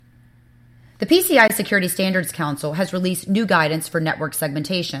The PCI Security Standards Council has released new guidance for network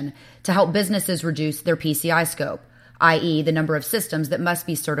segmentation to help businesses reduce their PCI scope, i.e., the number of systems that must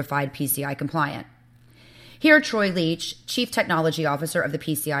be certified PCI compliant. Here, Troy Leach, Chief Technology Officer of the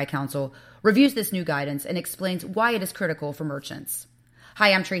PCI Council, reviews this new guidance and explains why it is critical for merchants.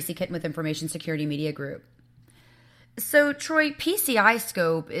 Hi, I'm Tracy Kitten with Information Security Media Group. So, Troy, PCI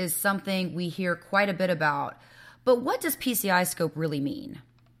scope is something we hear quite a bit about, but what does PCI scope really mean?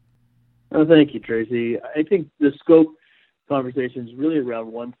 Oh, thank you, Tracy. I think the scope conversation is really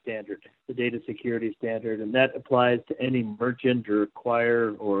around one standard, the data security standard, and that applies to any merchant or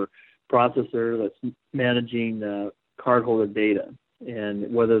acquirer or processor that's managing cardholder data,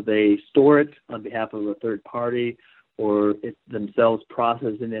 and whether they store it on behalf of a third party or it's themselves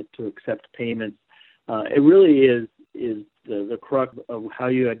processing it to accept payments. It really is the crux of how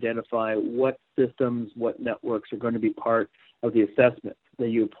you identify what systems, what networks are going to be part of the assessment that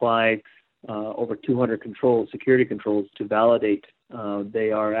you apply over 200 controls, security controls, to validate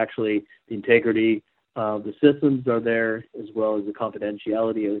they are actually the integrity of the systems are there, as well as the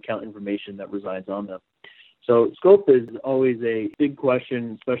confidentiality of account information that resides on them. So scope is always a big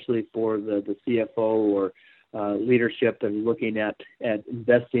question, especially for the CFO or leadership that is looking at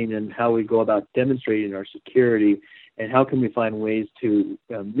investing and how we go about demonstrating our security and how can we find ways to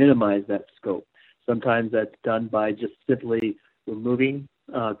minimize that scope. Sometimes that's done by just simply removing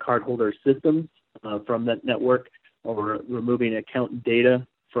cardholder systems from that network, or removing account data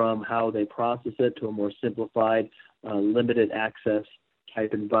from how they process it to a more simplified, limited access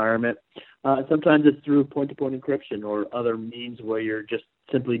type environment. Sometimes it's through point-to-point encryption or other means where you're just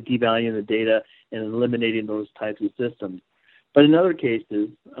simply devaluing the data and eliminating those types of systems. But in other cases,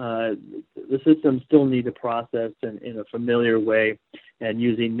 the systems still need to process in a familiar way, and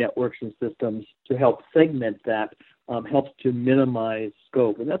using networks and systems to help segment that helps to minimize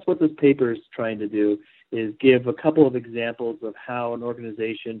scope. And that's what this paper is trying to do, is give a couple of examples of how an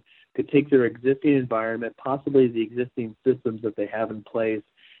organization could take their existing environment, possibly the existing systems that they have in place,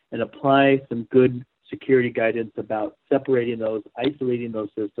 and apply some good security guidance about separating those, isolating those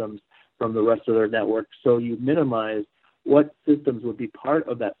systems from the rest of their network, so you minimize what systems would be part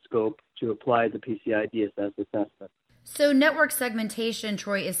of that scope to apply the PCI DSS assessment. So network segmentation,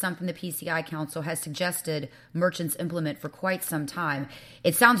 Troy, is something the PCI Council has suggested merchants implement for quite some time.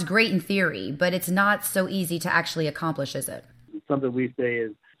 It sounds great in theory, but it's not so easy to actually accomplish, is it? Something we say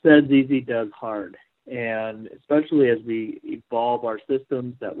is, says easy, does hard. And especially as we evolve our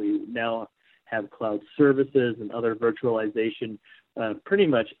systems, that we now have cloud services and other virtualization, pretty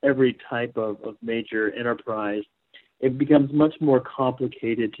much every type of major enterprise, it becomes much more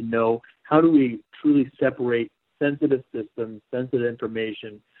complicated to know how do we truly separate sensitive systems, sensitive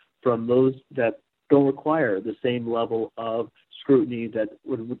information from those that don't require the same level of scrutiny that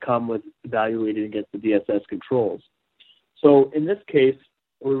would come with evaluating against the DSS controls. So in this case,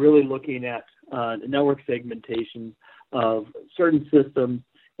 we're really looking at network segmentation of certain systems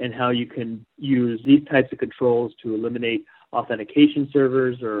and how you can use these types of controls to eliminate authentication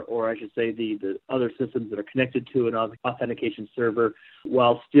servers, or I should say the other systems that are connected to an authentication server,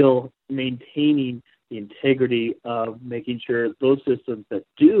 while still maintaining the integrity of making sure those systems that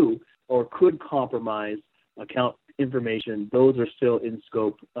do or could compromise account information, those are still in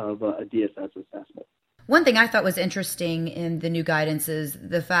scope of a DSS assessment. One thing I thought was interesting in the new guidance is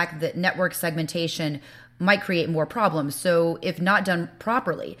the fact that network segmentation might create more problems. So if not done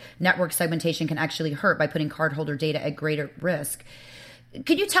properly, network segmentation can actually hurt by putting cardholder data at greater risk.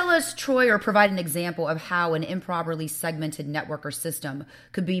 Could you tell us, Troy, or provide an example of how an improperly segmented network or system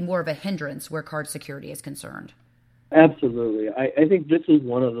could be more of a hindrance where card security is concerned? Absolutely. I think this is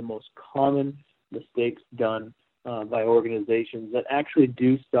one of the most common mistakes done by organizations that actually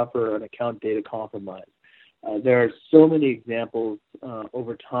do suffer an account data compromise. There are so many examples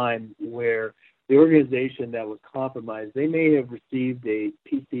over time where the organization that was compromised, they may have received a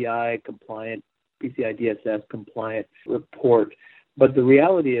PCI DSS compliant report, but the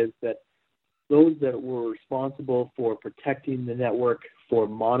reality is that those that were responsible for protecting the network, for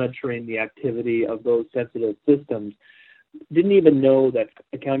monitoring the activity of those sensitive systems, didn't even know that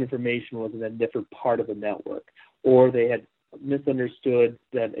account information was in a different part of the network, or they had misunderstood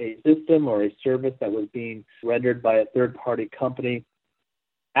that a system or a service that was being rendered by a third-party company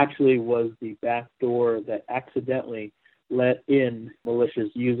actually was the back door that accidentally let in malicious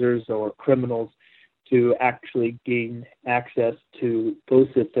users or criminals to actually gain access to those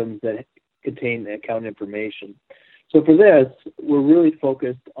systems that contain account information. So for this, we're really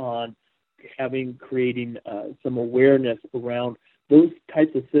focused on creating some awareness around those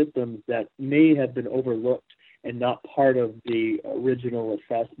types of systems that may have been overlooked and not part of the original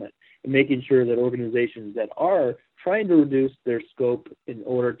assessment, and making sure that organizations that are trying to reduce their scope in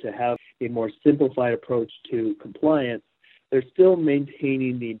order to have a more simplified approach to compliance, they're still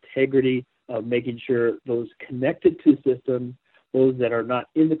maintaining the integrity of making sure those connected to systems, those that are not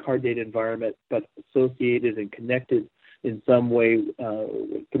in the card data environment but associated and connected in some way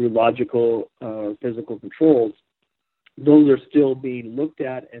through logical or physical controls, those are still being looked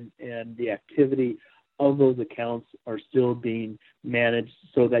at, and the activity of those accounts are still being managed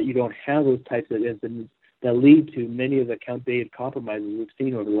so that you don't have those types of incidents that lead to many of the account data compromises we've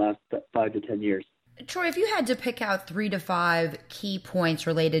seen over the last 5 to 10 years. Troy, if you had to pick out 3 to 5 key points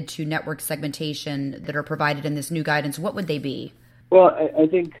related to network segmentation that are provided in this new guidance, what would they be? Well, I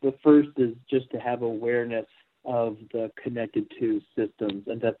think the first is just to have awareness of the connected to systems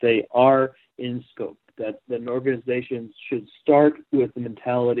and that they are in scope, that an organization should start with the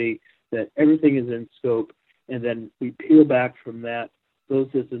mentality that everything is in scope, and then we peel back from that those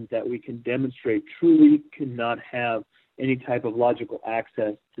systems that we can demonstrate truly cannot have any type of logical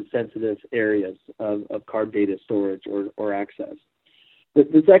access to sensitive areas of card data storage or access.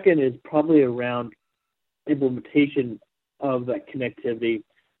 The second is probably around implementation of that connectivity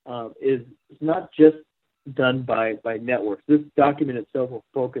is not just done by networks. This document itself will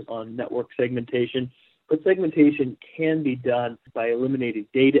focus on network segmentation, but segmentation can be done by eliminating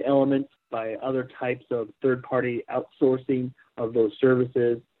data elements, by other types of third-party outsourcing of those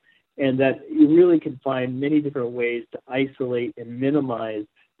services, and that you really can find many different ways to isolate and minimize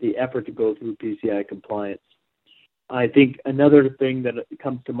the effort to go through PCI compliance. I think another thing that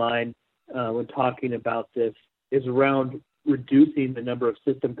comes to mind when talking about this is around reducing the number of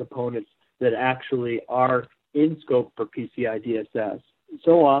system components that actually are in scope for PCI DSS.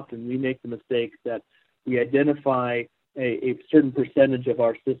 So often we make the mistake that we identify a certain percentage of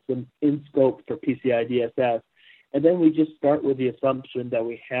our system in scope for PCI DSS, and then we just start with the assumption that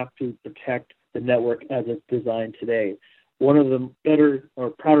we have to protect the network as it's designed today. One of the better or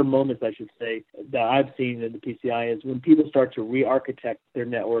prouder moments, I should say, that I've seen in the PCI is when people start to re-architect their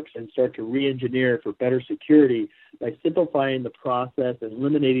networks and start to re-engineer for better security by simplifying the process and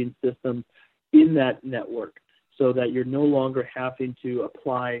eliminating systems in that network so that you're no longer having to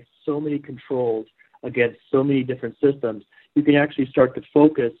apply so many controls against so many different systems. You can actually start to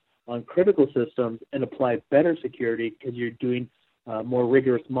focus on critical systems and apply better security because you're doing more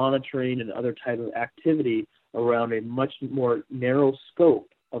rigorous monitoring and other type of activity around a much more narrow scope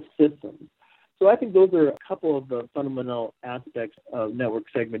of systems. So I think those are a couple of the fundamental aspects of network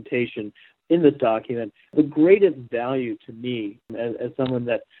segmentation in this document. The greatest value to me as someone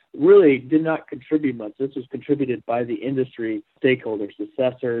that really did not contribute much, this was contributed by the industry stakeholders,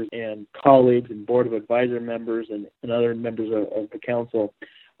 assessors and colleagues and board of advisor members and other members of the council.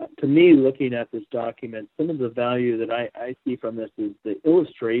 To me, looking at this document, some of the value that I see from this is the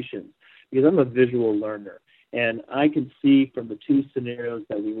illustrations, because I'm a visual learner. And I can see from the two scenarios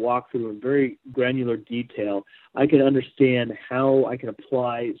that we walk through in very granular detail, I can understand how I can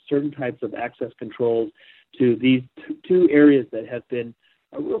apply certain types of access controls to these two areas that have been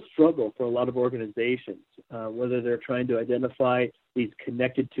a real struggle for a lot of organizations, whether they're trying to identify these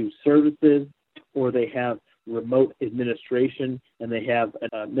connected to services or they have remote administration and they have an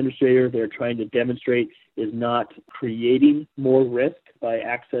administrator they're trying to demonstrate is not creating more risk by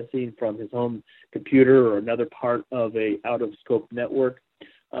accessing from his home computer or another part of a out-of-scope network.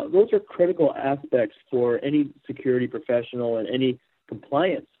 Those are critical aspects for any security professional and any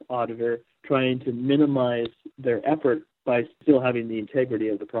compliance auditor trying to minimize their effort by still having the integrity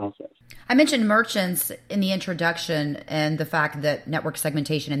of the process. I mentioned merchants in the introduction and the fact that network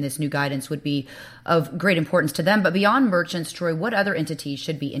segmentation in this new guidance would be of great importance to them. But beyond merchants, Troy, what other entities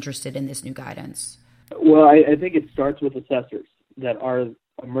should be interested in this new guidance? Well, I think it starts with assessors that are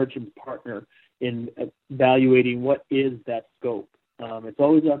a merchant partner in evaluating what is that scope. It's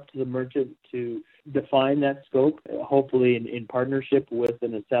always up to the merchant to define that scope, hopefully in partnership with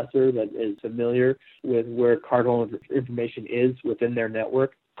an assessor that is familiar with where cardholder information is within their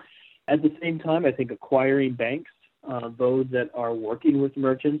network. At the same time, I think acquiring banks, those that are working with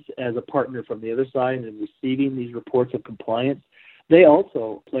merchants as a partner from the other side and receiving these reports of compliance, they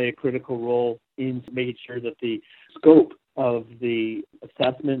also play a critical role in making sure that the scope of the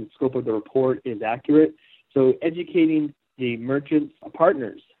assessment, scope of the report is accurate. So educating the merchant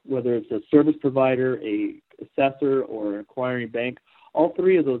partners, whether it's a service provider, a assessor, or an acquiring bank, all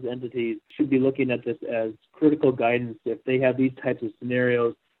three of those entities should be looking at this as critical guidance if they have these types of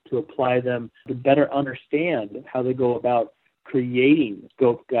scenarios to apply them to better understand how they go about creating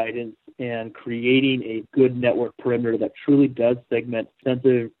scope guidance and creating a good network perimeter that truly does segment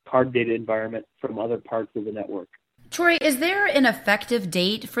sensitive card data environment from other parts of the network. Troy, is there an effective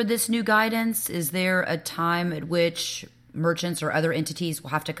date for this new guidance? Is there a time at which merchants or other entities will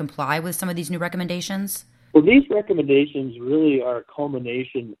have to comply with some of these new recommendations? Well, these recommendations really are a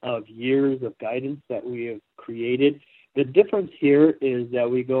culmination of years of guidance that we have created. The difference here is that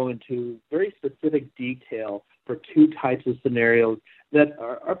we go into very specific detail for two types of scenarios that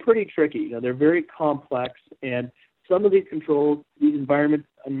are pretty tricky. They're very complex, and some of these controls, these environments,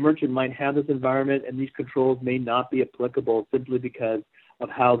 a merchant might have this environment, and these controls may not be applicable simply because of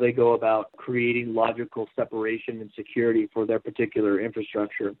how they go about creating logical separation and security for their particular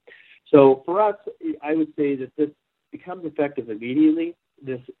infrastructure. So for us, I would say that this becomes effective immediately.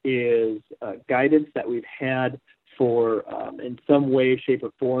 This is guidance that we've had for in some way, shape,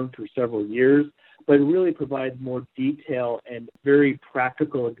 or form for several years, but it really provides more detail and very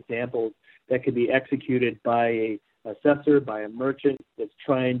practical examples that can be executed by a assessor, by a merchant that's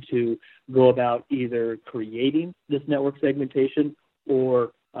trying to go about either creating this network segmentation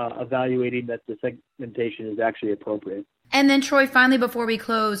or evaluating that the segmentation is actually appropriate. And then, Troy, finally, before we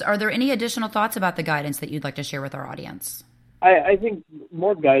close, are there any additional thoughts about the guidance that you'd like to share with our audience? I think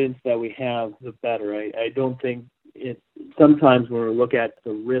more guidance that we have, the better. I don't think sometimes when we look at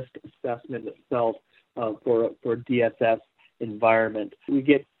the risk assessment itself for DSS environment, we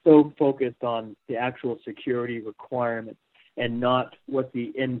get so focused on the actual security requirements and not what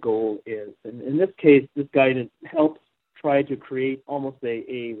the end goal is. And in this case, this guidance helps try to create almost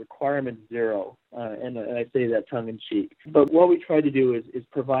a requirement zero, and I say that tongue-in-cheek. But what we try to do is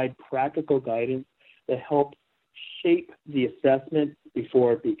provide practical guidance that helps shape the assessment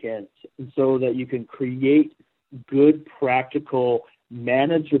before it begins, and so that you can create good, practical,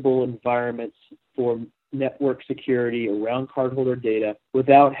 manageable environments for network security around cardholder data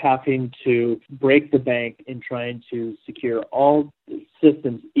without having to break the bank in trying to secure all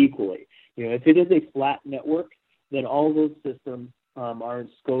systems equally. If it is a flat network, then all those systems are in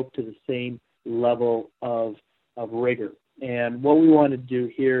scope to the same level of rigor. And what we want to do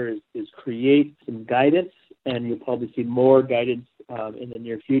here is create some guidance, and you'll probably see more guidance in the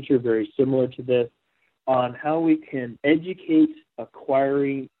near future, very similar to this, on how we can educate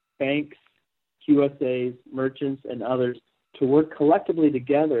acquiring banks, QSAs, merchants, and others to work collectively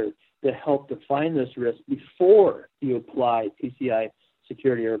together to help define this risk before you apply PCI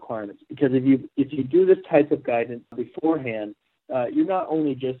security requirements. Because if you do this type of guidance beforehand, you're not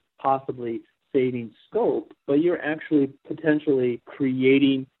only just possibly saving scope, but you're actually potentially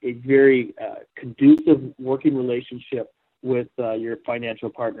creating a very conducive working relationship with your financial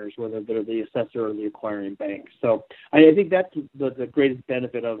partners, whether they're the assessor or the acquiring bank. So I think that's the greatest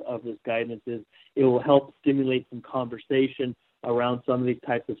benefit of this guidance is it will help stimulate some conversation around some of these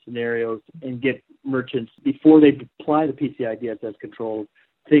types of scenarios and get merchants, before they apply the PCI DSS controls,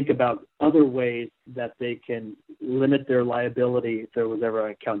 think about other ways that they can limit their liability if there was ever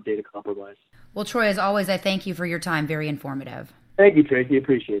an account data compromise. Well, Troy, as always, I thank you for your time. Very informative. Thank you, Tracy.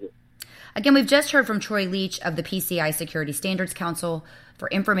 Appreciate it. Again, we've just heard from Troy Leach of the PCI Security Standards Council. For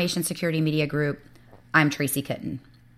Information Security Media Group, I'm Tracy Kitten.